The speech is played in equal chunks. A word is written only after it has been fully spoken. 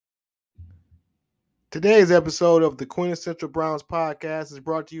Today's episode of the Quintessential Browns podcast is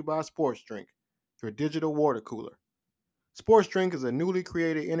brought to you by Sports Drink, your digital water cooler. Sports Drink is a newly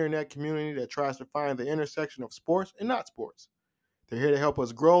created internet community that tries to find the intersection of sports and not sports. They're here to help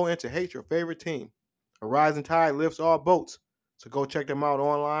us grow and to hate your favorite team. A rising tide lifts all boats, so go check them out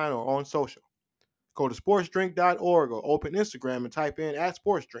online or on social. Go to sportsdrink.org or open Instagram and type in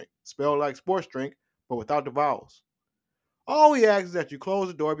 @sportsdrink, spelled like sports drink, but without the vowels. All we ask is that you close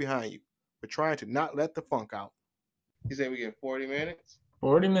the door behind you. We're trying to not let the funk out. You say we get 40 minutes?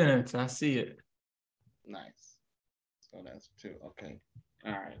 40 minutes. I see it. Nice. So that's 2. Okay.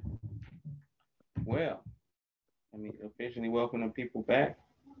 All right. Well, let me officially welcome the people back.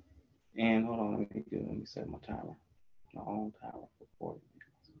 And hold on, let me set my timer. My own timer for 40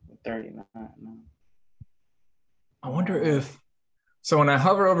 minutes. 39 now. I wonder if, so when I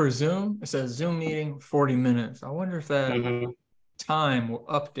hover over Zoom, it says Zoom meeting 40 minutes. I wonder if that time will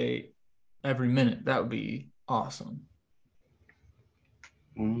update every minute. That would be awesome.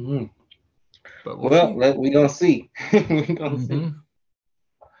 Mm-hmm. But we're going to see. We're going to see.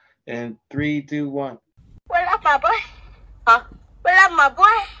 And 3, 2, 1. What up, my boy? Huh? What up, my boy?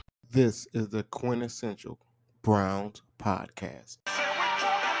 This is the Quintessential Browns podcast.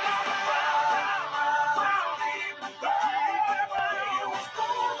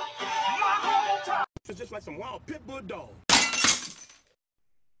 It's just like some wild pit bull dog.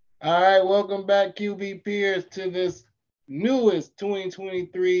 All right, welcome back, QBP'ers, to this newest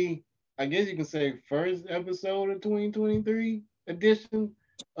 2023, I guess you can say first episode of 2023 edition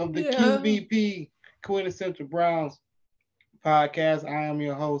of the QBP Quintessential Browns podcast. I am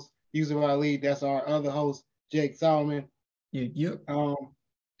your host, Yusuf Ali. That's our other host, Jake Solomon. Yep. And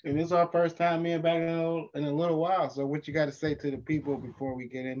this is our first time being back in a little while. So what you got to say to the people before we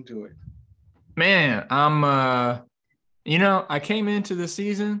get into it? Man, I'm, I came into the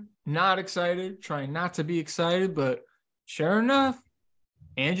season not excited, trying not to be excited, but sure enough,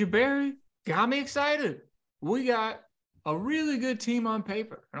 Andrew Berry got me excited. We got a really good team on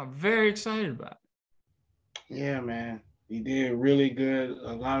paper, and I'm very excited about it. Yeah, man. You did really good.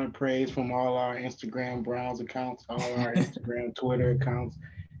 A lot of praise from all our Instagram Browns accounts, all our Instagram, Twitter accounts.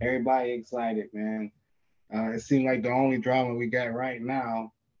 Everybody excited, man. It seems like the only drama we got right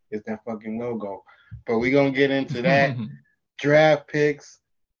now is that fucking logo. But we're going to get into that. Draft picks,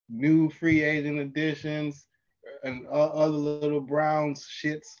 new free agent additions, and other little Browns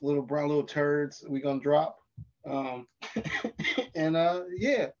shits, little turds we're going to drop.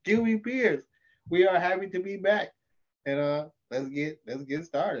 QBP'ers. We are happy to be back. And let's get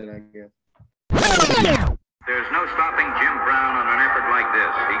started, I guess. There's no stopping Jim Brown on an effort like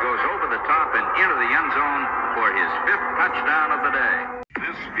this. He goes over the top and into the end zone for his 5th touchdown of the day.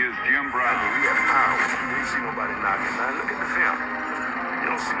 This is Jim Brown. We have power. You ain't see nobody knocking. Now look at the film. You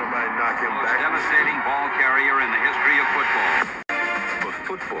don't see nobody knocking back. Most devastating ball carrier in the history of football. But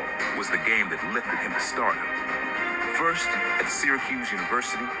football was the game that lifted him to stardom. First at Syracuse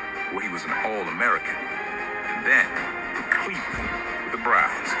University, where he was an All-American. And then in Cleveland with the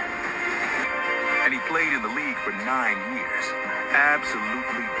Browns. And he played in the league for 9 years,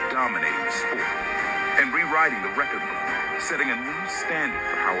 absolutely dominating the sport and rewriting the record book, setting a new standard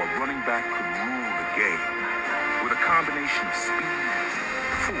for how a running back could rule the game with a combination of speed,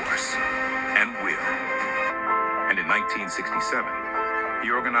 force, and will. And in 1967,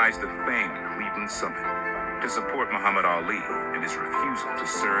 he organized the famed Cleveland Summit to support Muhammad Ali and his refusal to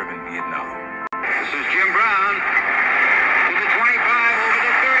serve in Vietnam. This is Jim Brown to the 25, over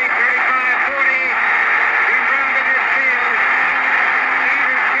the 30, 35, 40. Jim Brown to midfield.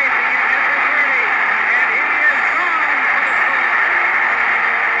 Peters chasing him at the 30, and he is gone for the score.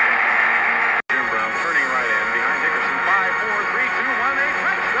 Jim Brown turning right in behind Dickerson. 5, 4, 3, 2, 1, a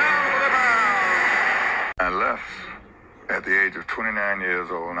touchdown for the Browns. I left at the age of 29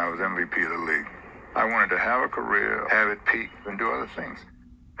 years old, and I was MVP of the league. I wanted to have a career, have it peak, and do other things.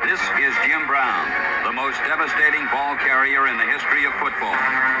 This is Jim Brown, the most devastating ball carrier in the history of football.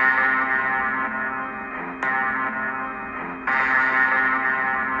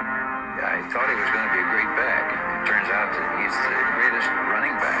 I thought he was going to be a great back. It turns out that he's the greatest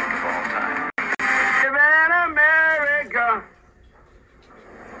running back of all time. In America.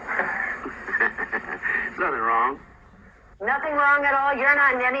 Nothing wrong. Nothing wrong at all. You're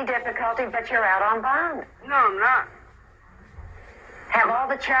not in any difficulty, but you're out on bond. No, I'm not. Have all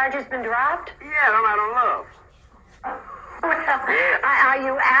the charges been dropped? Yeah, I'm out on love. Well, are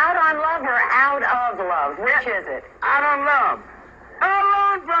you out on love or out of love? Which is it? Out on love.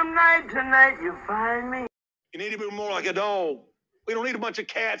 Alone from night to night, you find me. You need to be more like a dog. We don't need a bunch of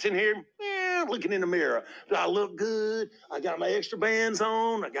cats in here looking in the mirror. Do I look good? I got my extra bands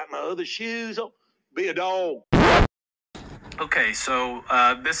on. I got my other shoes on. Be a dog. Okay, so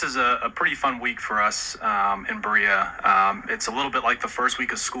this is a pretty fun week for us in Berea. It's a little bit like the first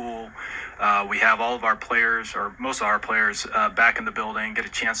week of school. We have all of our players, or most of our players, back in the building, get a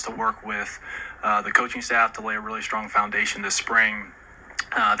chance to work with the coaching staff to lay a really strong foundation this spring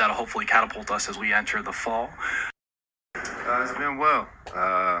that'll hopefully catapult us as we enter the fall. It's been well.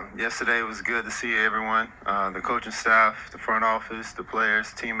 Yesterday was good to see everyone, the coaching staff, the front office, the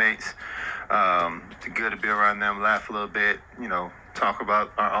players, teammates. It's good to be around them, laugh a little bit, talk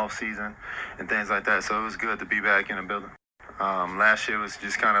about our off season and things like that. So it was good to be back in the building. Last year was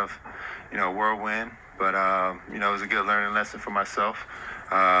just kind of, whirlwind, but it was a good learning lesson for myself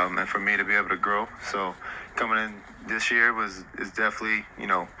and for me to be able to grow. So coming in this year is definitely,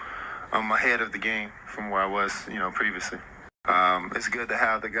 I'm ahead of the game from where I was, previously. It's good to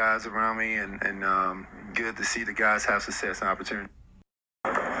have the guys around me and good to see the guys have success and opportunity.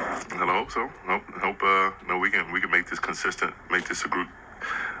 Hello. So hope we can make this consistent, make this a group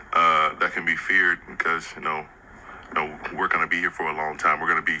that can be feared because we're going to be here for a long time. We're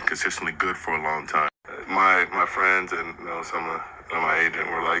going to be consistently good for a long time. My friends and some of my agent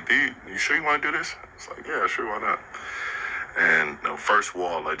were like, "Dude, you sure you want to do this?" It's like, "Yeah, sure, why not?" And first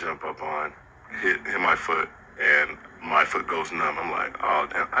wall I jump up on, hit my foot, and my foot goes numb. I'm like, "Oh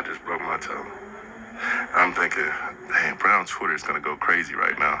damn, I just broke my toe." I'm thinking, "Dang, Brown's Twitter is gonna go crazy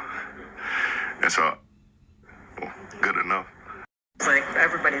right now." And so, well, good enough. It's like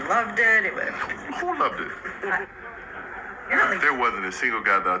everybody loved it. Who loved it? There wasn't a single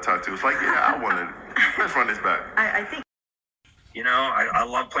guy that I talked to who was like, "Yeah, I wanted it. Let's run this back." I think. I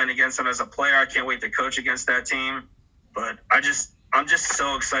love playing against them as a player. I can't wait to coach against that team. But I'm just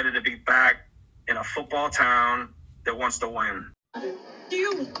so excited to be back in a football town that wants to win.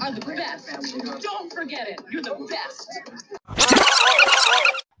 You are the best. Don't forget it. You're the best.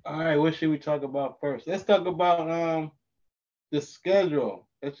 All right, what should we talk about first? Let's talk about the schedule.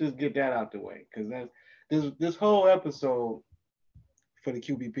 Let's just get that out the way because this whole episode for the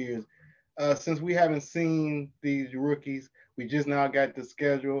QBP'ers, since we haven't seen these rookies, we just now got the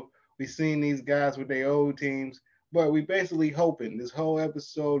schedule. We've seen these guys with their old teams. But we basically hoping this whole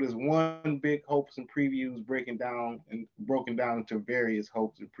episode is one big hopes and previews broken down into various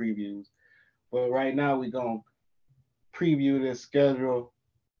hopes and previews. But right now we're gonna preview this schedule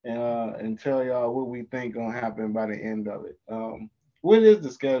and tell y'all what we think gonna happen by the end of it. What is the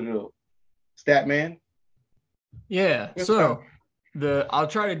schedule, Statman? Yeah, so I'll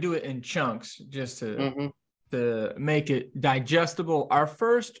try to do it in chunks just to make it digestible. Our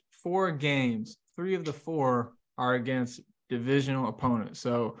first 4 games, 3 of the 4 are against divisional opponents.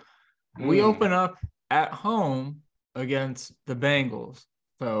 So we open up at home against the Bengals.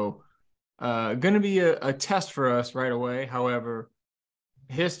 So going to be a test for us right away. However,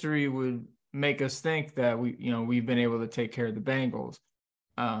 history would make us think that we've been able to take care of the Bengals.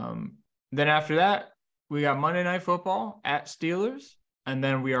 Then after that, we got Monday Night Football at Steelers, and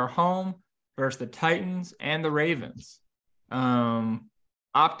then we are home versus the Titans and the Ravens.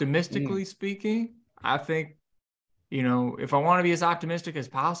 Optimistically speaking, I think, if I want to be as optimistic as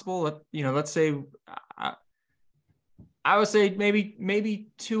possible, let's say, I would say maybe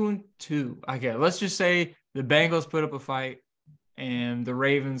 2-2. Okay, let's just say the Bengals put up a fight and the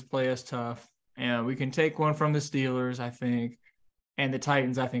Ravens play us tough, and we can take one from the Steelers, I think, and the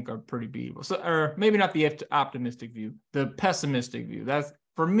Titans, I think, are pretty beatable. So, or maybe not the optimistic view, the pessimistic view. That's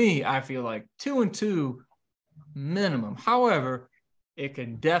for me. I feel like 2-2 minimum. However, it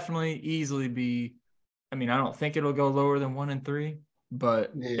can definitely easily be. I mean, I don't think it'll go lower than 1-3,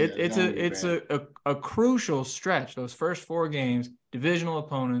 but it's a crucial stretch. Those first 4 games, divisional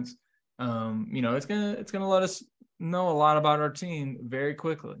opponents. It's gonna let us know a lot about our team very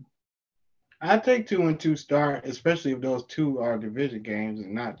quickly. I take 2-2 start, especially if those 2 are division games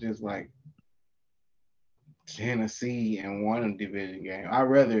and not just like Tennessee and 1 division game. I'd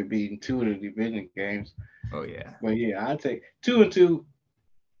rather it be 2 of the division games. Oh yeah, but yeah, I take 2-2.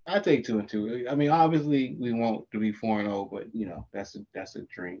 I take 2-2. I mean, obviously we want to be 4-0, but that's a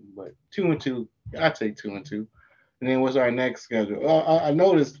dream. But 2-2, I take 2-2. And then what's our next schedule? I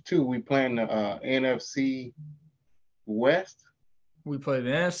noticed too. We playing the NFC West. We play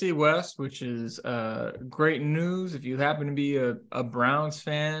the NFC West, which is great news if you happen to be a Browns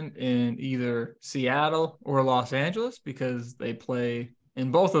fan in either Seattle or Los Angeles, because they play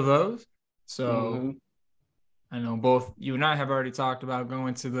in both of those. So I know both you and I have already talked about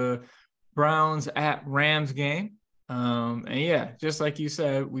going to the Browns at Rams game. And yeah, just like you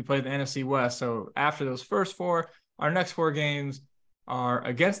said, we play the NFC West. So after those first 4, our next 4 games are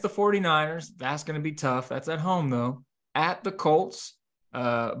against the 49ers. That's going to be tough. That's at home, though. At the Colts,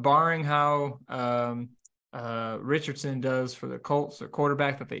 barring how Richardson does for the Colts, their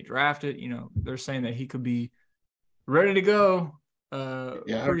quarterback that they drafted, they're saying that he could be ready to go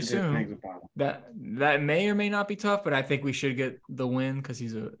pretty soon. That may or may not be tough, but I think we should get the win because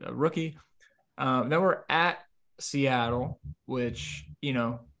he's a rookie. Then we're at Seattle, which,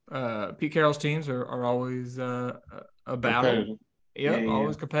 Pete Carroll's teams are always a battle. Yep,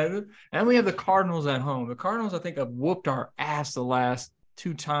 always competitive. And we have the Cardinals at home. The Cardinals, I think, have whooped our ass the last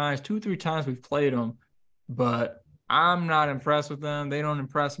 3 times we've played them. But I'm not impressed with them. They don't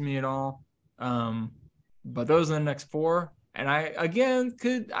impress me at all. But those are the next 4. And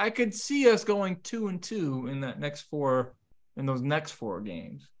I could see us going 2-2 in those next 4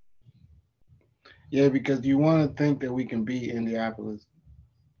 games. Yeah, because you want to think that we can beat Indianapolis,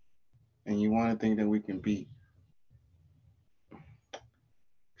 and you want to think that we can beat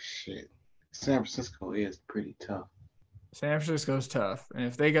San Francisco is pretty tough. San Francisco's tough, and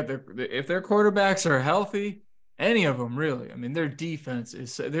if their quarterbacks are healthy, any of them really. I mean, their defense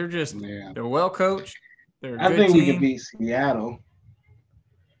they're well coached. They're a good think team. We could beat Seattle,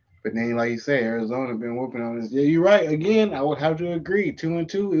 but then, like you say, Arizona been whooping on us. Yeah, you're right. Again, I would have to agree.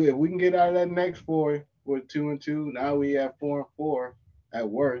 2-2. If we can get out of that next 4 with 2-2, now we have 4-4 at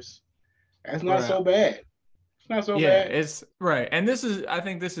worst. That's not so bad. It's not so bad. It's right. And I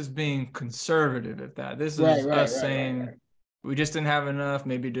think this is being conservative at that. This is us saying we just didn't have enough.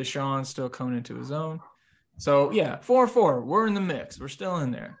 Maybe Deshaun's still coming into his own. So 4-4. We're in the mix. We're still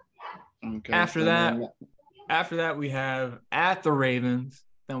in there. Okay. After that, we have at the Ravens.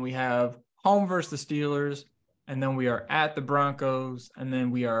 Then we have home versus the Steelers. And then we are at the Broncos. And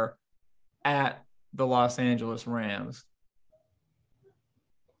then we are at the Los Angeles Rams.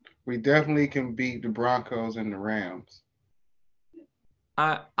 We definitely can beat the Broncos and the Rams.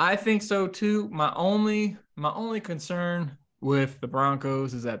 I think so too. My only concern with the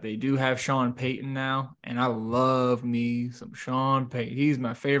Broncos is that they do have Sean Payton now, and I love me some Sean Payton. He's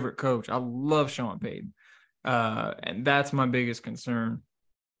my favorite coach. I love Sean Payton, and that's my biggest concern.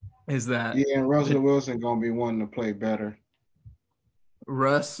 Is that and Russell Wilson gonna be wanting to play better.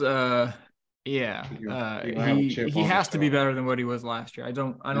 Russ, he has to be better than what he was last year. I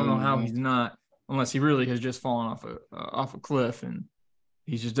don't know how he's not, unless he really has just fallen off a cliff and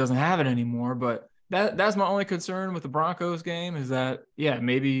he just doesn't have it anymore. But that's my only concern with the Broncos game is that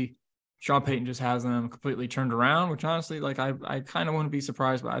maybe Sean Payton just has them completely turned around, which honestly, like I kind of wouldn't be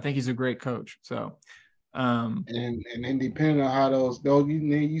surprised by. I think he's a great coach. So and then depending on how those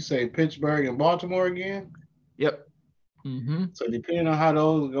you say Pittsburgh and Baltimore again. Yep. Mm-hmm. So depending on how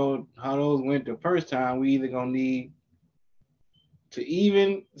those went the first time, we either gonna need to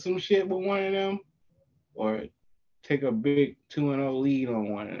even some shit with one of them, or take a big 2-0 lead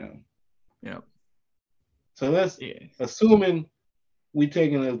on one of them. Yep. So let's assuming we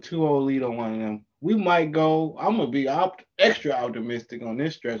taking a 2-0 lead on one of them, we might go. I'm gonna be extra optimistic on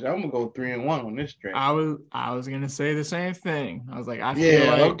this stretch. I'm gonna go 3-1 on this stretch. I was gonna say the same thing. I was like, I feel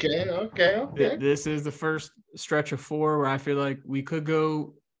like okay. This is the first stretch of 4 where I feel like we could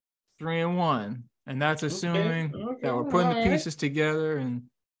go 3-1, and that's assuming that we're putting the pieces together and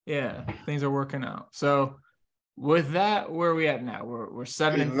things are working out. So with that, where are we at now? We're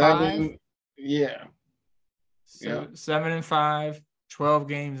 7-5. Yeah. 7-5, 12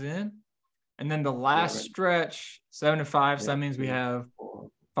 games in. And then the last stretch, 7-5, so that means we have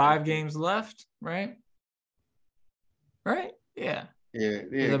 5 games left, right? Right? Yeah. Yeah.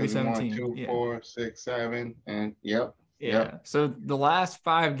 That'll be 17. 1, 2, 4, 6, 7, and yep. So the last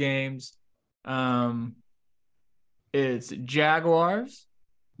 5 games, it's Jaguars,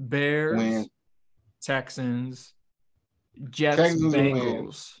 Bears, Texans, Jets,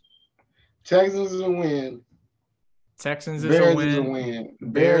 Bengals. Texans is a win. Texans is Bears a win. Is a win.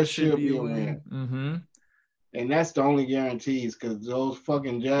 Bears should be a win. Mm-hmm. And that's the only guarantees because those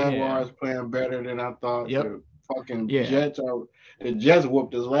fucking Jaguars playing better than I thought. Yep. The fucking Jets the Jets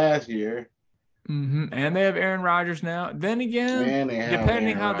whooped us last year. Mm-hmm. And they have Aaron Rodgers now. Then again,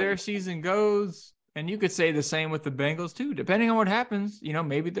 depending how their season goes, and you could say the same with the Bengals too. Depending on what happens,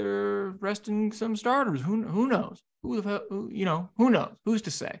 maybe they're resting some starters. Who knows? Who knows? Who's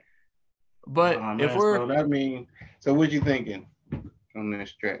to say? But if we're so what you thinking on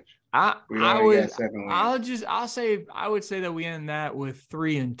this stretch? I would say that we end that with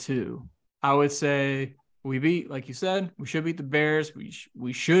 3-2. I would say we beat, like you said, we should beat the Bears.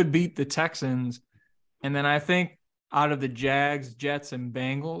 We should beat the Texans. And then I think out of the Jags, Jets, and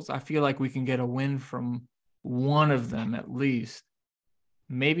Bengals, I feel like we can get a win from one of them at least.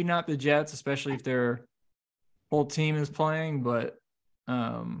 Maybe not the Jets, especially if their whole team is playing, but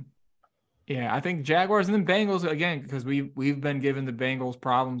Yeah, I think Jaguars and then Bengals again, because we've been given the Bengals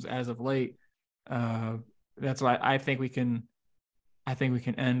problems as of late. That's why I think we can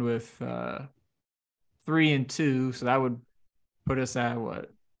end with 3-2. So that would put us at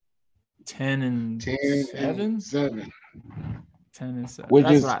what? 10-7? 10-7. 10-7. Which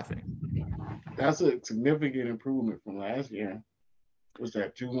That's is, what I think. That's a significant improvement from last year. Was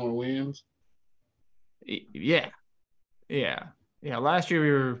that 2 more wins? Yeah. Last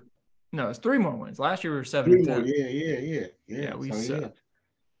year it's 3 more wins. Last year we were 7-10. 3 more. Yeah. Yeah, we so, sucked.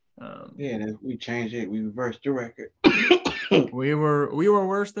 We changed it. We reversed the record. we were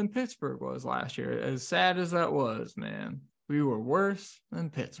worse than Pittsburgh was last year. As sad as that was, man, we were worse than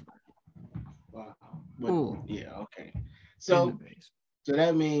Pittsburgh. Wow. Ooh. Yeah. Okay. So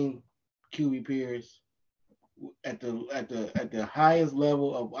that means QBP'ers at the highest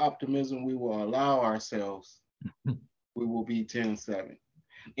level of optimism we will allow ourselves, we will be 10-7.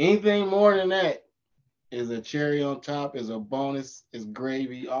 Anything more than that is a cherry on top, is a bonus, is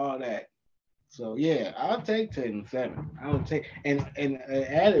gravy, all that. So yeah, I'll take 10-7. I will take and an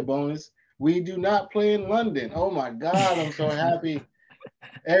added bonus. We do not play in London. Oh my God, I'm so happy.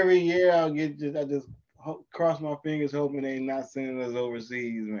 Every year I just cross my fingers hoping they're not sending us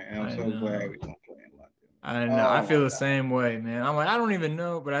overseas, man. I'm so glad we don't play in London. I know. I feel the same way, man. I'm like, I don't even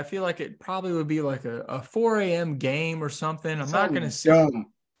know, but I feel like it probably would be like a 4 a.m. game or something. I'm not going to see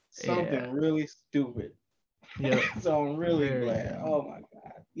something really stupid. Yeah. So I'm really glad. Dumb. Oh my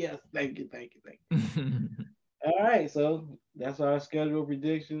God. Yes. Thank you. All right. So that's our schedule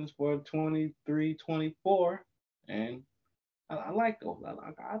predictions for 23-24. And I like those.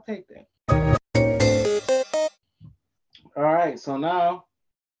 I'll take that. All right. So now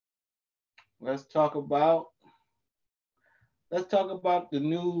let's talk about the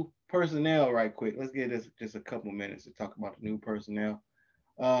new personnel right quick. Let's get this just a couple minutes to talk about the new personnel.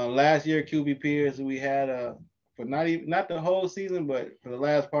 Last year, QBP'ers, we had for not the whole season, but for the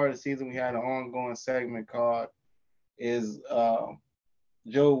last part of the season, we had an ongoing segment called "Is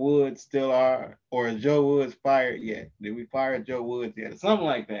Joe Woods still or is Joe Woods fired yet? Did we fire Joe Woods yet?" Or something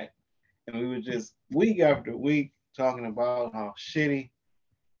like that. And we were just week after week talking about how shitty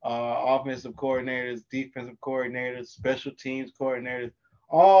offensive coordinators, defensive coordinators, special teams coordinators,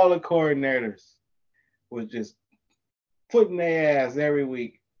 all the coordinators was just putting their ass every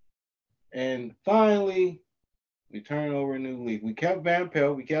week. And finally, we turned over a new leaf. We kept Van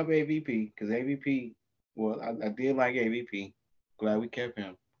Pelt, we kept AVP, because AVP, well, I did like AVP. Glad we kept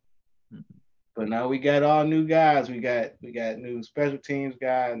him. But now we got all new guys. We got new special teams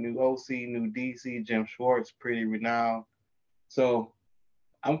guy, new OC, new DC, Jim Schwartz, pretty renowned. So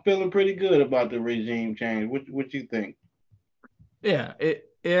I'm feeling pretty good about the regime change. What you think? Yeah, it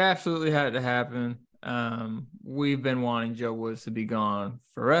absolutely had to happen. We've been wanting Joe Woods to be gone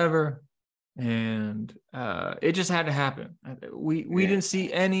forever, and it just had to happen. We didn't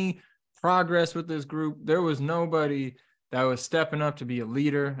see any progress with this group. There was nobody that was stepping up to be a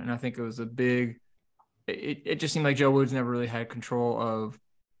leader, and I think it was it just seemed like Joe Woods never really had control of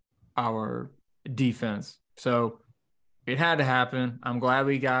our defense. So it had to happen. I'm glad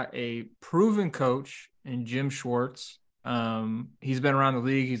we got a proven coach in Jim Schwartz. He's been around the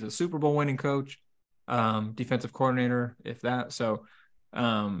league. He's a Super Bowl winning coach, defensive coordinator, if that. So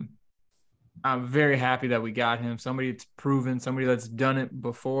I'm very happy that we got him. Somebody that's proven, somebody that's done it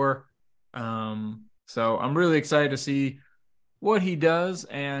before. So I'm really excited to see what he does.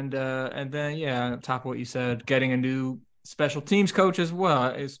 And then, yeah, on top of what you said, getting a new special teams coach as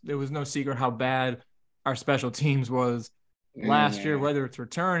well. It was no secret how bad our special teams was last year, whether it's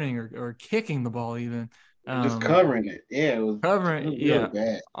returning or kicking the ball even. Just covering it. Yeah, it was covering it. Yeah,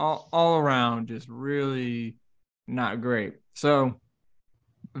 bad. All around, just really not great. So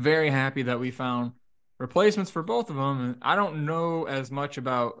very happy that we found replacements for both of them. And I don't know as much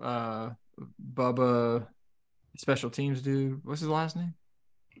about Bubba, special teams dude. What's his last name?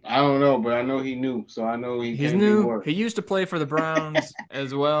 I don't know, but I know he knew, so I know he's new. He used to play for the Browns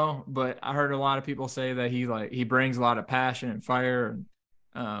as well, but I heard a lot of people say that he brings a lot of passion and fire.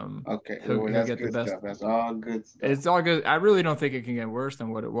 And okay, that's good stuff. That's all good stuff. It's all good. I really don't think it can get worse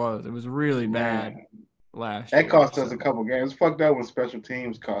than what it was. It was really bad last year. That cost us a couple games. It's fucked up when special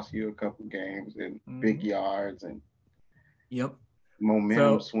teams cost you a couple games and big yards and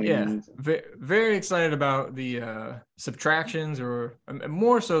momentum swings. Yeah, very excited about the subtractions or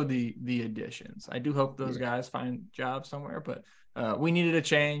more so the additions. I do hope those guys find jobs somewhere, but we needed a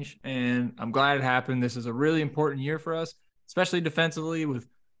change, and I'm glad it happened. This is a really important year for us, especially defensively with,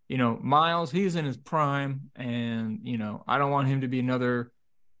 Miles. He's in his prime, and, I don't want him to be another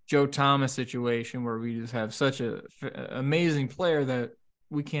Joe Thomas situation where we just have such a amazing player that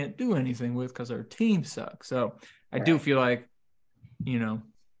we can't do anything with because our team sucks. So I do feel like, the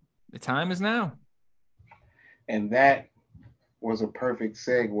time is now. And that was a perfect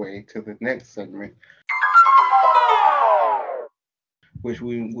segue to the next segment, which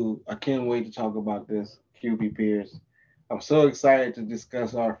I can't wait to talk about this, QBP'ers. I'm so excited to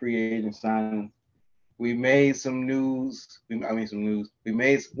discuss our free agent signings. We made some news. We made some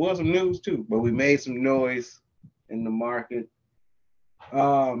news too, but we made some noise in the market.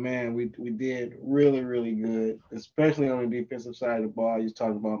 Oh man, we did really, really good, especially on the defensive side of the ball. You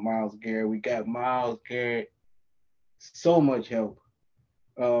talked about Myles Garrett. We got Myles Garrett so much help.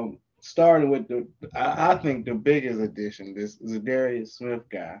 Starting with I think the biggest addition, this Zadarius Smith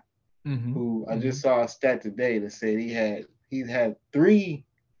guy, who I just saw a stat today that said he's had 3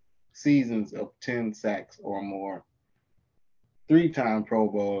 seasons of 10 sacks or more, 3-time Pro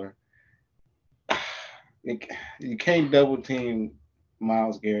Bowler. You can't double team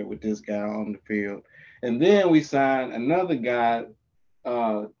Myles Garrett with this guy on the field. And then we signed another guy,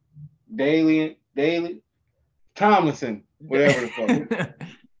 Daly Tomlinson, whatever the fuck.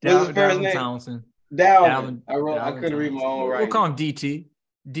 What's his first name? Tomlinson. Dalvin. I couldn't read my own writing. We'll call him DT.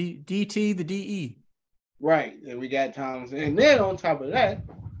 DT, the DE. Right. And we got Tomlinson. And then on top of that,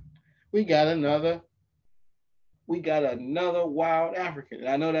 we got another wild African. And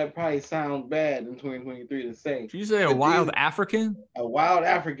I know that probably sounds bad in 2023 to say. Did you say a wild African? A wild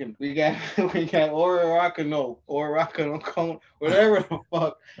African. We got Orakano, whatever the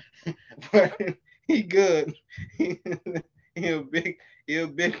fuck. But he good. He a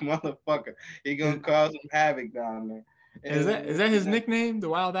big motherfucker. He gonna cause some havoc down there. And is that his nickname, the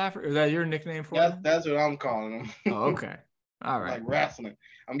Wild African? Is that your nickname for him? That's what I'm calling him. Oh, okay. All right. Like wrestling.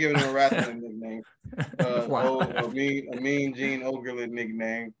 I'm giving him a wrestling nickname. A mean Gene Okerlund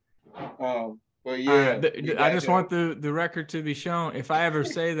nickname. But yeah. I just want the record to be shown. If I ever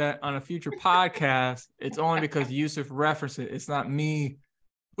say that on a future podcast, it's only because Yusuf referenced it. It's not me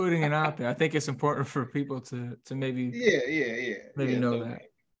putting it out there. I think it's important for people to maybe know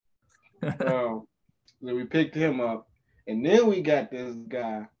that. So we picked him up, and then we got this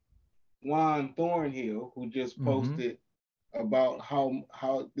guy, Juan Thornhill, who just posted about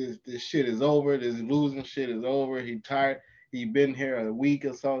how this shit is over. This losing shit is over. He tired. He been here a week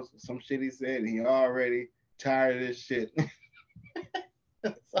or so. Some shit he said. He already tired of this shit.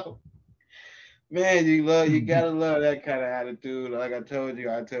 So, man, you gotta love that kind of attitude. Like I told the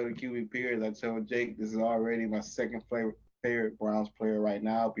QBP'ers, I told Jake, this is already my second favorite Browns player right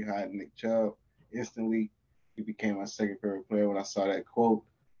now, behind Nick Chubb. Instantly, he became my second favorite player when I saw that quote.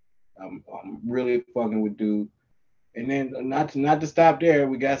 I'm really fucking with dude. And then not to stop there,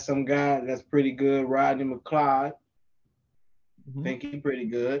 we got some guy that's pretty good, Rodney McLeod. Think he's pretty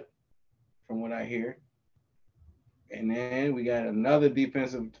good, from what I hear. And then we got another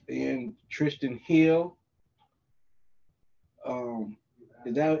defensive end, Tristan Hill.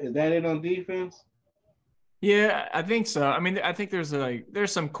 Is that it on defense? Yeah, I think so. I mean, I think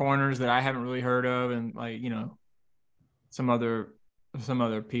there's some corners that I haven't really heard of, and some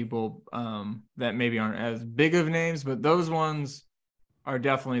other people that maybe aren't as big of names, but those ones are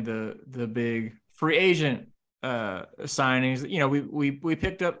definitely the big free agent signings. We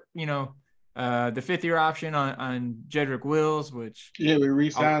picked up the 5th-year option on Jedrick Wills, which we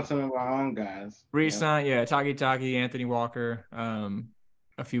re-signed some of our own guys. Taki, Anthony Walker,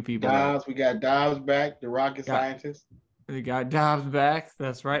 a few people. Dobbs, we got Dobbs back, the rocket scientist. We got Dobbs back.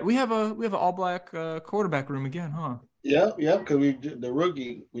 That's right. We have an all-black quarterback room again, huh? Yep. Because the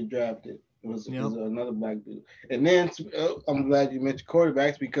rookie we drafted was another black dude. And then I'm glad you mentioned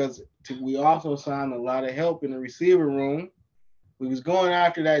quarterbacks, because we also signed a lot of help in the receiver room. We was going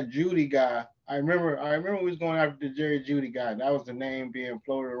after that Judy guy. I remember we was going after the Jerry Judy guy. That was the name being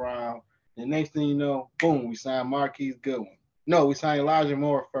floated around. The next thing you know, boom, we signed Marquise Goodwin. No, we signed Elijah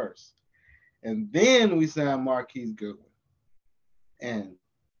Moore first. And then we signed Marquise Goodwin. And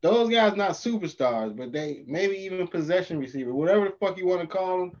those guys not superstars, but they maybe even possession receiver, whatever the fuck you want to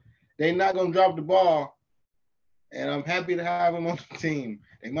call them. They're not going to drop the ball. And I'm happy to have them on the team.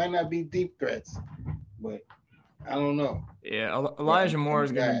 They might not be deep threats, but I don't know. Yeah, Elijah Moore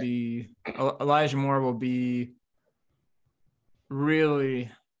is going to be – Elijah Moore will be really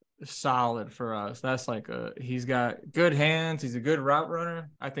solid for us. That's he's got good hands. He's a good route runner.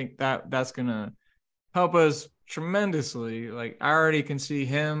 I think that's going to help us tremendously. I already can see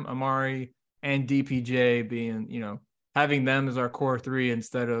him, Amari, and DPJ being, having them as our core 3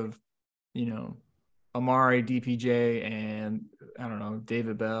 instead of, Amari, DPJ, and I don't know,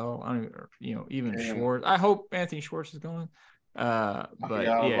 David Bell. Even Schwartz. I hope Anthony Schwartz is going. But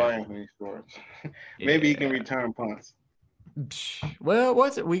Anthony Schwartz. Maybe he can return punts. Well,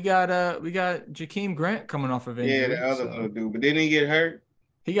 what's it? We got Jakeem Grant coming off of Yeah, injury. the other little dude, but didn't he get hurt?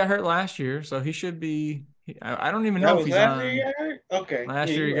 He got hurt last year, so he should be. I don't even That know if was he's last on. year he got hurt? Okay. Last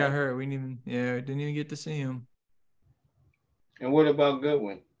Yeah, year he you're got right. hurt. We didn't even get to see him. And what about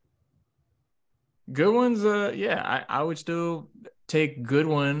Goodwin? Goodwin's I would still take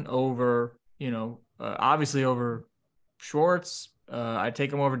Goodwin over, obviously over Schwartz. I'd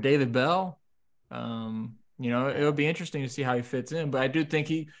take him over David Bell. It'll be interesting to see how he fits in, but I do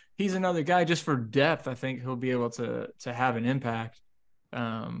think he's another guy just for depth. I think he'll be able to have an impact.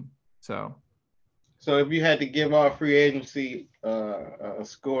 So if you had to give our free agency a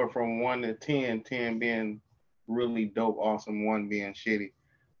score from 1 to 10, 10 being really dope, awesome, 1 being shitty,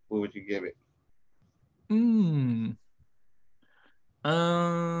 what would you give it?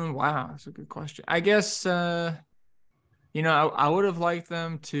 Wow, that's a good question. I guess I would have liked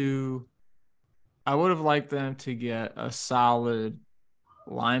them to get a solid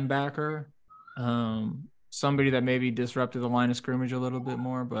linebacker, somebody that maybe disrupted the line of scrimmage a little bit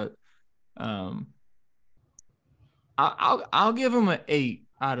more, but I'll give him an 8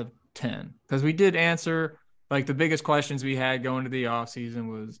 out of 10 because we did answer like the biggest questions we had going to the offseason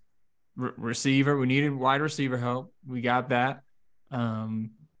was receiver. We needed wide receiver help. We got that. And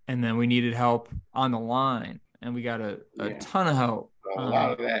then we needed help on the line, and we got a ton of help. A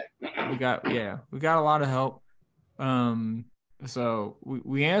lot of that. we got a lot of help. So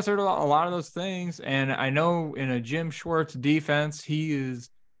we answered a lot of those things, and I know in a Jim Schwartz defense, he is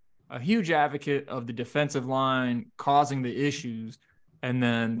a huge advocate of the defensive line causing the issues, and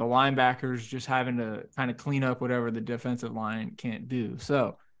then the linebackers just having to kind of clean up whatever the defensive line can't do.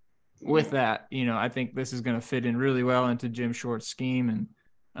 So with that, I think this is going to fit in really well into Jim Short's scheme, and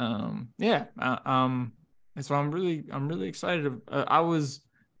so I'm really excited. I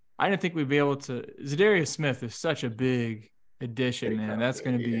didn't think we'd be able to. Zadarius Smith is such a big addition, man. That's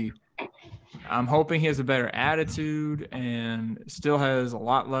going to be. I'm hoping he has a better attitude and still has a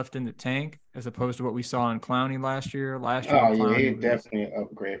lot left in the tank as opposed to what we saw in Clowney last year. He's definitely an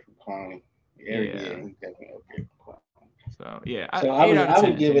upgrade from Clowney. He's definitely an upgrade from Clowney. So yeah, I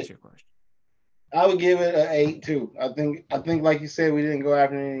would give it. I would give it an 8 too. I think like you said, we didn't go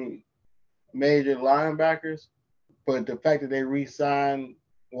after any major linebackers, but the fact that they re-signed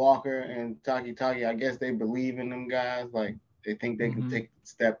Walker and Taki, I guess they believe in them guys. Like they think they can take the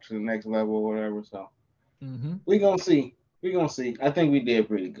step to the next level or whatever. So we're gonna see. I think we did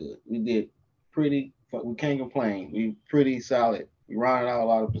pretty good. We can't complain. We pretty solid. We rounded out a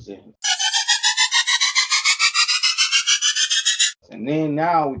lot of positions. And then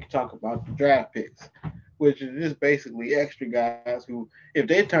now we can talk about the draft picks, which is just basically extra guys who, if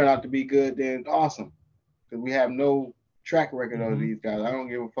they turn out to be good, then awesome. Because we have no track record of these guys. I don't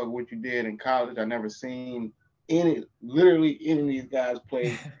give a fuck what you did in college. I never seen literally any of these guys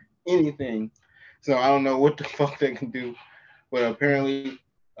play anything. So I don't know what the fuck they can do. But apparently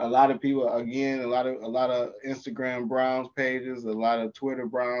a lot of people, again, a lot of Instagram Browns pages, a lot of Twitter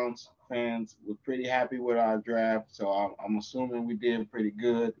Browns fans were pretty happy with our draft. So I'm assuming we did pretty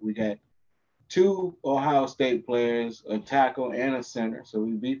good. We got 2 Ohio State players, a tackle and a center. So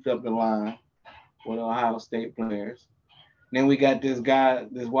we beefed up the line with Ohio State players. Then we got this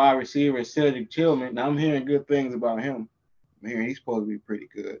wide receiver, Cedric Tillman. Now I'm hearing good things about him. I'm hearing he's supposed to be pretty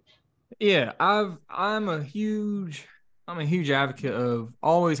good. Yeah, I'm a huge advocate of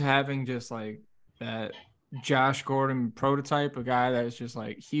always having just like that Josh Gordon prototype, a guy that's just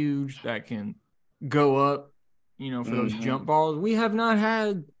like huge that can go up, for those jump balls. We have not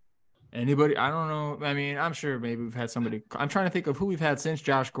had anybody. I don't know. I mean, I'm sure maybe we've had somebody. I'm trying to think of who we've had since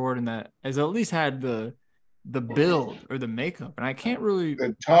Josh Gordon that has at least had the build or the makeup, and I can't really.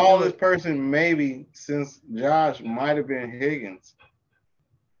 The tallest person maybe since Josh might have been Higgins.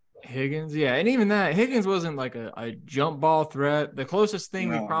 Yeah, and even that Higgins wasn't like a jump ball threat. The closest thing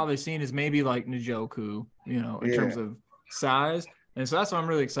we've probably seen is maybe like Njoku, in terms of size. And so that's why I'm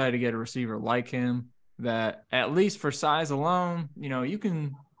really excited to get a receiver like him that at least for size alone, you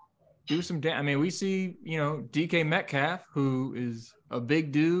can do some I mean, we see, DK Metcalf, who is a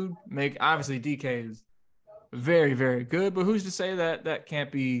big dude. Obviously DK is very, very good, but who's to say that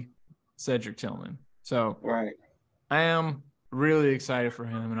can't be Cedric Tillman? So I am really excited for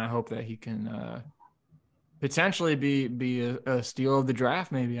him, and I hope that he can potentially be a steal of the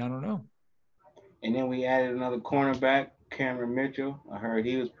draft. Maybe, I don't know. And then we added another cornerback, Cameron Mitchell. I heard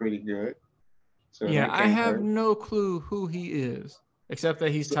he was pretty good. So yeah, I have no clue who he is, except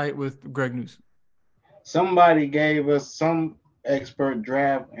that he's tight with Greg Newsom. Somebody gave us, some expert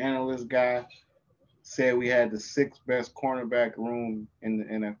draft analyst guy said we had the 6th best cornerback room in the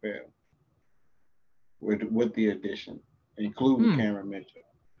NFL with the addition. including Cameron Mitchell.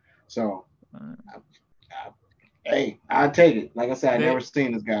 So, hey, I take it. Like I said, I never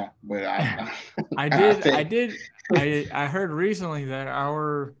seen this guy, but I heard recently that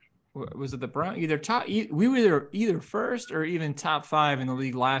was it the Brown we were either first or even top 5 in the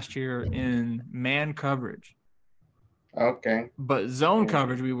league last year in man coverage. Okay. But zone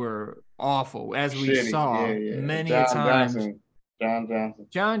coverage, we were awful, as we saw many times.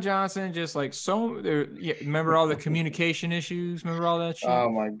 John Johnson, just like remember all the communication issues? Remember all that shit? Oh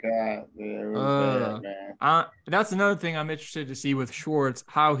my God. Yeah, it was bad, man. That's another thing I'm interested to see with Schwartz,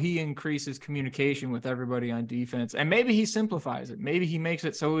 how he increases communication with everybody on defense. And maybe he simplifies it. Maybe he makes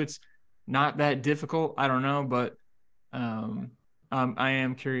it so it's not that difficult. I don't know, but I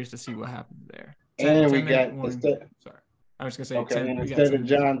am curious to see what happens there. And we got sorry. I was gonna say and instead of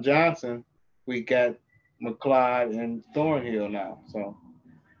John Johnson, we got McLeod and Thornhill now. So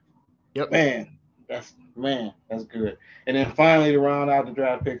man, that's good. And then finally to round out the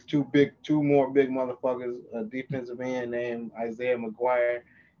draft picks, two more big motherfuckers, a defensive end named Isaiah McGuire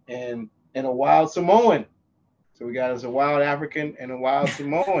and a wild Samoan. So we got us a wild African and a wild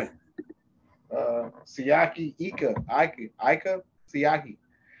Samoan. Siaki Ika Siaki.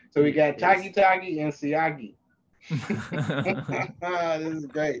 So we got Taki and Siaki. This is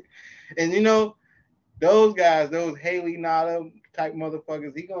great. And you know, those guys, those Haley Nada type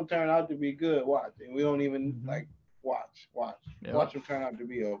motherfuckers, he gonna turn out to be good. Watch. And we don't even watch him turn out to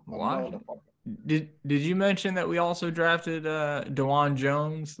be a motherfucker. Did you mention that we also drafted DeJuan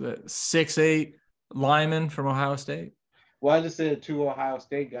Jones, the 6'8" lineman from Ohio State? Well, I just said 2 Ohio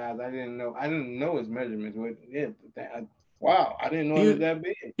State guys. I didn't know his measurements. Wow, I didn't know he was that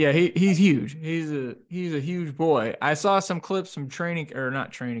big. Yeah, he's huge. He's a huge boy. I saw some clips from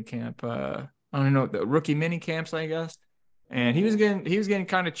not training camp. I don't know, the rookie mini camps, I guess. And he was getting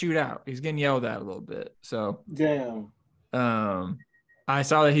kind of chewed out. He's getting yelled at a little bit. So damn. I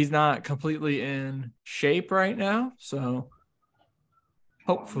saw that he's not completely in shape right now. So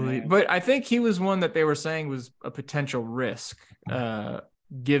hopefully, but I think he was one that they were saying was a potential risk,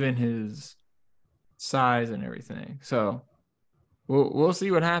 given his size and everything. So we'll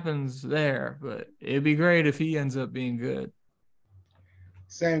see what happens there, but it'd be great if he ends up being good.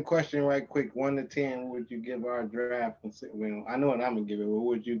 Same question, right quick. 1 to 10, would you give our draft? I know what I'm gonna give it. What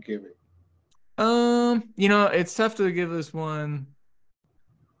would you give it? It's tough to give this one.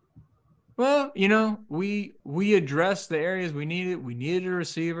 Well, we addressed the areas we needed. We needed a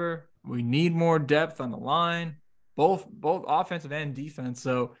receiver. We need more depth on the line, both offensive and defense.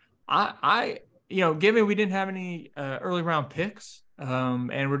 So I given we didn't have any early round picks,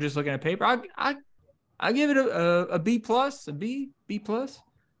 and we're just looking at paper, I give it a B plus, a B plus.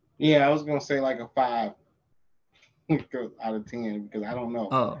 Yeah, I was gonna say like a 5 out of 10 because I don't know.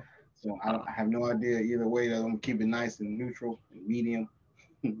 Oh, so I have no idea either way. I'm gonna keep it nice and neutral and medium.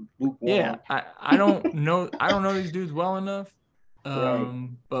 Yeah, I don't know. I don't know these dudes well enough.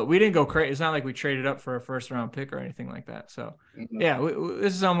 But we didn't go crazy. It's not like we traded up for a first round pick or anything like that. So yeah,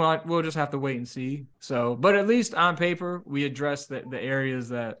 this is something we'll just have to wait and see. So, but at least on paper, we addressed the areas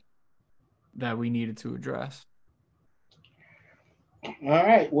that we needed to address. All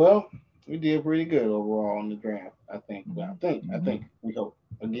right. Well, we did pretty good overall in the draft. I think we hope.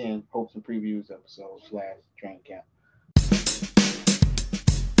 Again, hopes and previews episode / training camp.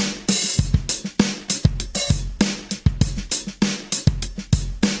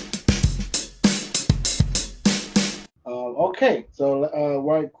 Okay, so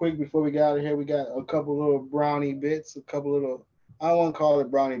right quick before we get out of here, we got a couple little brownie bits, I don't want to call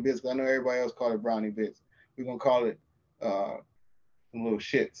it brownie bits because I know everybody else call it brownie bits. We're going to call it some little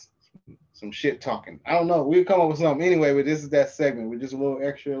shits, some shit talking. I don't know. We'll come up with something. Anyway, but this is that segment with just a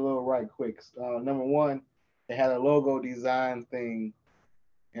little right quick. Number one, they had a logo design thing,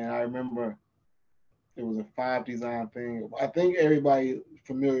 and I remember it was a 5 design thing. I think everybody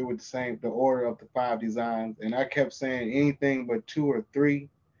familiar with the order of the 5 designs, and I kept saying anything but 2 or 3,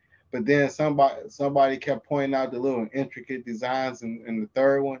 but then somebody kept pointing out the little intricate designs in the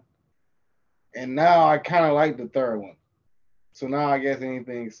third one, and now I kind of like the third one. So now I guess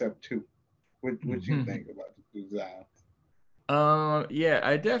anything except 2. What you think about the designs? Yeah,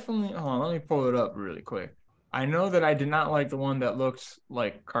 I definitely. Hold on, let me pull it up really quick. I know that I did not like the one that looks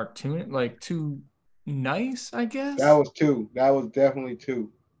like cartoon, like too nice, I guess. That was 2. That was definitely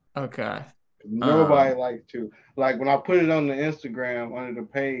 2. Okay. Nobody likes 2. Like when I put it on the Instagram under the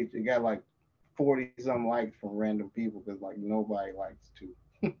page, it got like 40 something likes from random people because like nobody likes 2.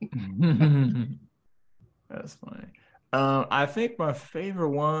 That's funny. I think my favorite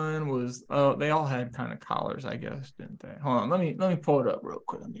one was they all had kind of collars, I guess, didn't they? Hold on, let me pull it up real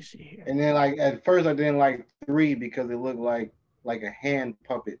quick. Let me see here. And then like at first I didn't like 3 because it looked like a hand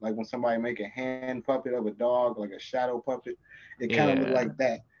puppet, like when somebody make a hand puppet of a dog, like a shadow puppet. It kind of looked like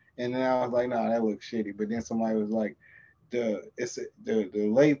that. And then I was like, no, that looks shitty. But then somebody was like, the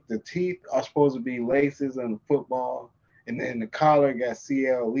teeth are supposed to be laces on the football, and then the collar got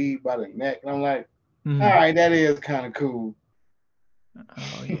CLE by the neck. And I'm like, all right, that is kind of cool.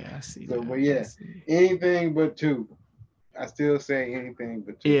 Oh yeah, I see. So, but yeah, anything but 2. I still say anything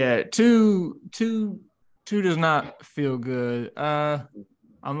but 2. Yeah, two does not feel good. I'm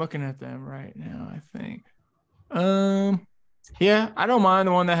looking at them right now, I think. Yeah, I don't mind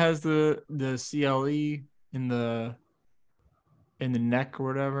the one that has the CLE in the neck or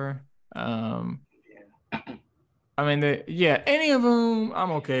whatever. I mean, any of them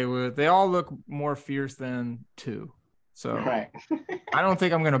I'm okay with. They all look more fierce than 2. So right. I don't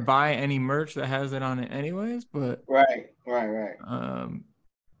think I'm gonna buy any merch that has it on it anyways, but right.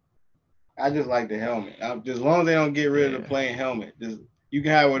 I just like the helmet. As long as they don't get rid of the plain helmet, just you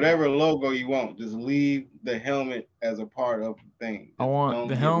can have whatever logo you want. Just leave the helmet as a part of the thing. I want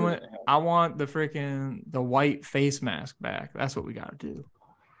the helmet. I want the white face mask back. That's what we gotta do.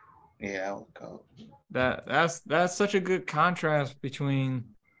 Yeah, that was cool. That's such a good contrast between,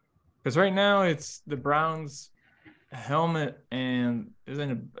 because right now it's the Browns helmet and is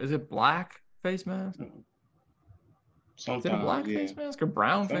it black face mask? Sometimes, is it a black face mask or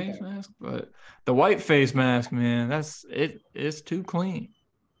brown face mask? But the white face mask, man, it's too clean.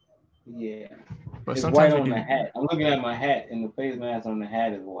 Yeah, but it's sometimes white on the hat. I'm looking at my hat, and the face mask on the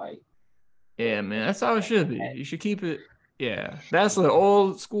hat is white. Yeah, man, that's how it should be. You should keep it. Yeah, that's the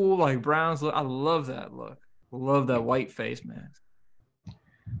old school like Browns look. I love that look. Love that white face mask.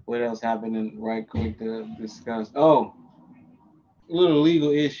 What else happened? Right quick to discuss. Oh, little legal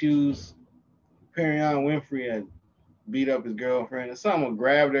issues. Perion Winfrey had beat up his girlfriend, and someone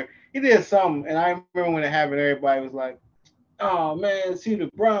grabbed her. He did something, and I remember when it happened, everybody was like, "Oh man, see, the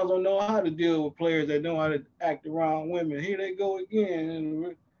Browns don't know how to deal with players that know how to act around women. Here they go again." And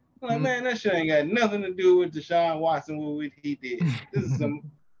I'm like, man, that shit ain't got nothing to do with Deshaun Watson, what he did. This is some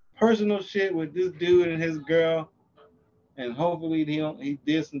personal shit with this dude and his girl, and hopefully he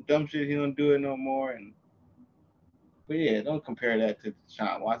did some dumb shit. He don't do it no more. But yeah, don't compare that to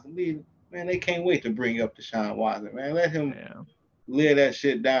Deshaun Watson. Man, they can't wait to bring up Deshaun Watson, man. Let him lay that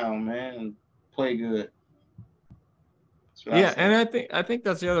shit down, man, and play good. Yeah, and I think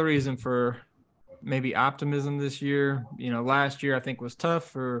that's the other reason for maybe optimism this year. Last year I think was tough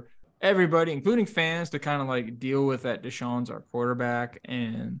for everybody, including fans, to kind of like deal with that Deshaun's our quarterback.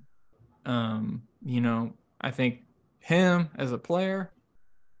 And, I think him as a player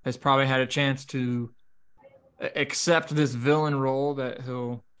has probably had a chance to accept this villain role that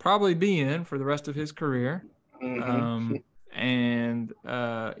he'll probably be in for the rest of his career. I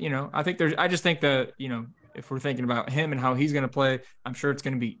just think that, if we're thinking about him and how he's going to play, I'm sure it's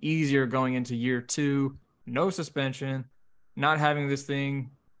going to be easier going into year 2, no suspension, not having this thing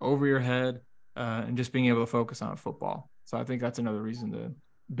over your head, and just being able to focus on football. So I think that's another reason to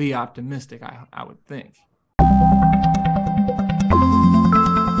be optimistic, I would think.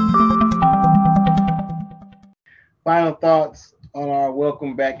 Final thoughts on our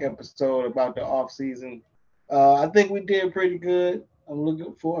welcome back episode about the off season. I think we did pretty good. I'm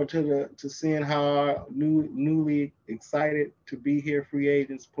looking forward to seeing how our newly excited to be here free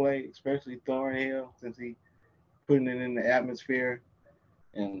agents play, especially Thornhill, since he putting it in the atmosphere,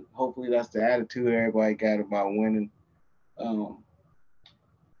 and hopefully that's the attitude everybody got about winning.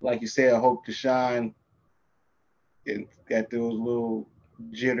 Like you said, I hope Deshaun got those little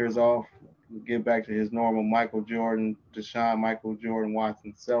jitters off, get back to his normal Michael Jordan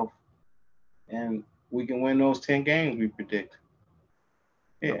Watson self, and we can win those 10 games we predict.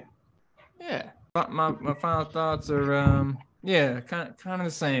 Yeah. My final thoughts are kind of the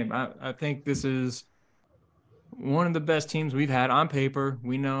same. I think this is one of the best teams we've had on paper.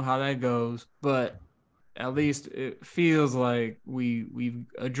 We know how that goes, but at least it feels like we've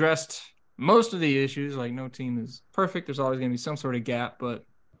addressed most of the issues. Like, no team is perfect. There's always going to be some sort of gap, but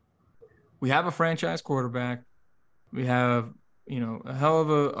we have a franchise quarterback. We have, a hell of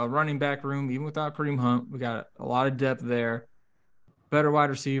a running back room, even without Kareem Hunt. We got a lot of depth there. Better wide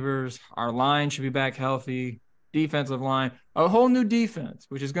receivers. Our line should be back healthy. Defensive line, a whole new defense,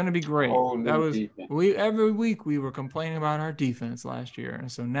 which is going to be great. Every week we were complaining about our defense last year,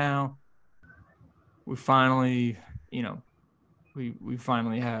 and so now we finally, we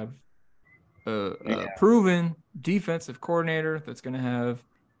finally have a proven defensive coordinator that's going to have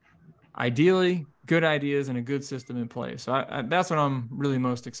ideally, good ideas and a good system in place. So that's what I'm really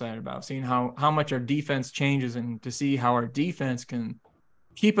most excited about, seeing how much our defense changes and to see how our defense can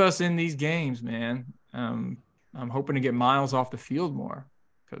keep us in these games, man. I'm hoping to get Miles off the field more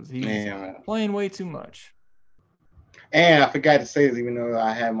because he's playing way too much. And I forgot to say this, even though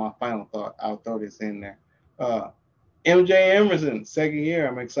I had my final thought, I'll throw this in there. MJ Emerson, second year.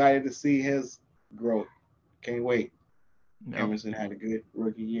 I'm excited to see his growth. Can't wait. Yep. Emerson had a good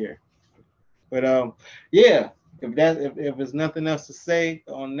rookie year. But yeah, if there's nothing else to say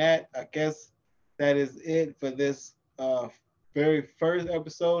on that, I guess that is it for this very first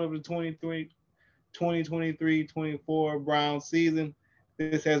episode of the 2023-24 Browns season.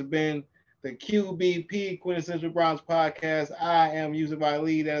 This has been the QBP Quintessential Browns podcast. I am Yusuf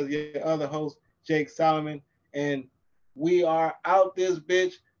Ali, as your other host, Jake Solomon, and we are out this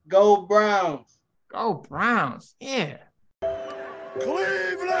bitch. Go Browns! Go Browns! Yeah.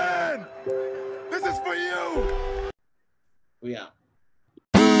 Cleveland, this is for you. We out.